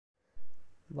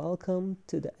Welcome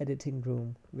to the Editing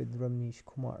Room with Ramneesh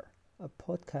Kumar, a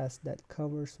podcast that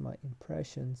covers my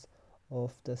impressions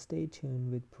of the Stay Tuned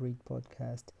with Preet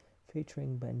podcast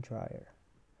featuring Ben Dreyer.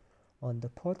 On the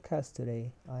podcast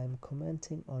today, I am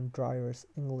commenting on Dreyer's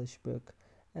English book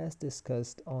as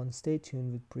discussed on Stay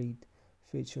Tuned with Preet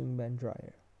featuring Ben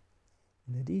Dreyer.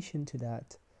 In addition to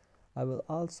that, I will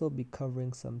also be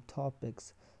covering some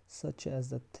topics such as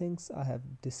the things I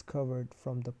have discovered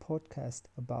from the podcast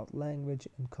about language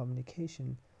and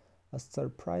communication, a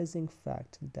surprising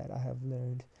fact that I have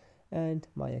learned, and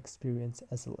my experience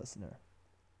as a listener.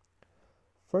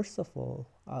 First of all,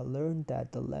 I learned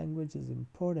that the language is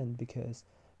important because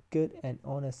good and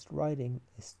honest writing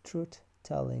is truth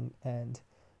telling, and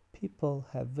people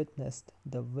have witnessed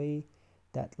the way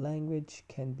that language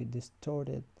can be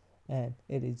distorted and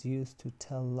it is used to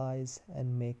tell lies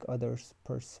and make others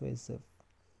persuasive.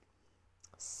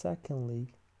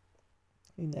 Secondly,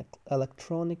 in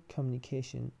electronic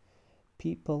communication,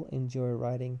 people enjoy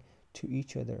writing to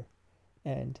each other,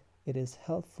 and it is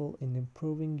helpful in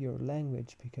improving your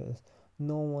language because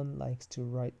no one likes to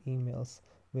write emails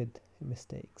with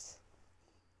mistakes.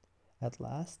 At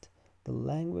last, the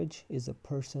language is a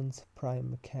person's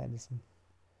prime mechanism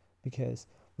because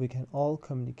we can all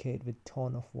communicate with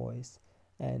tone of voice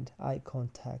and eye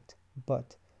contact,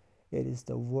 but it is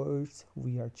the words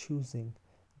we are choosing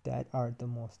that are the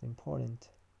most important.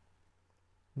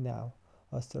 Now,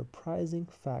 a surprising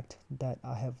fact that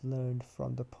I have learned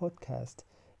from the podcast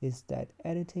is that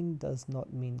editing does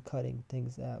not mean cutting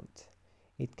things out.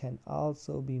 It can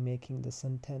also be making the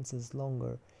sentences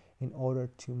longer in order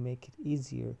to make it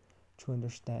easier to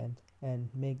understand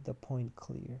and make the point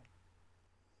clear.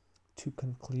 To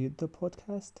conclude the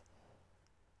podcast,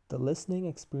 the listening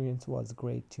experience was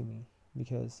great to me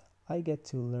because I get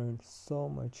to learn so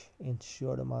much in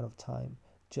short amount of time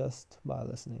just by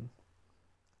listening.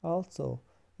 Also,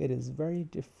 it is very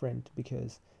different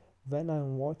because when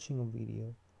I'm watching a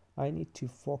video, I need to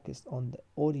focus on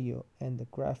the audio and the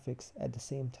graphics at the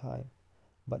same time.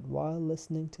 But while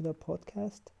listening to the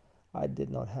podcast, I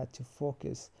did not have to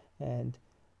focus and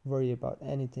worry about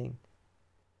anything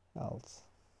else.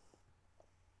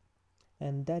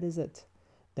 And that is it.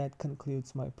 That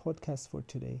concludes my podcast for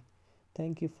today.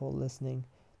 Thank you for listening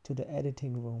to the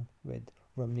editing room with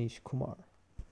Ramneesh Kumar.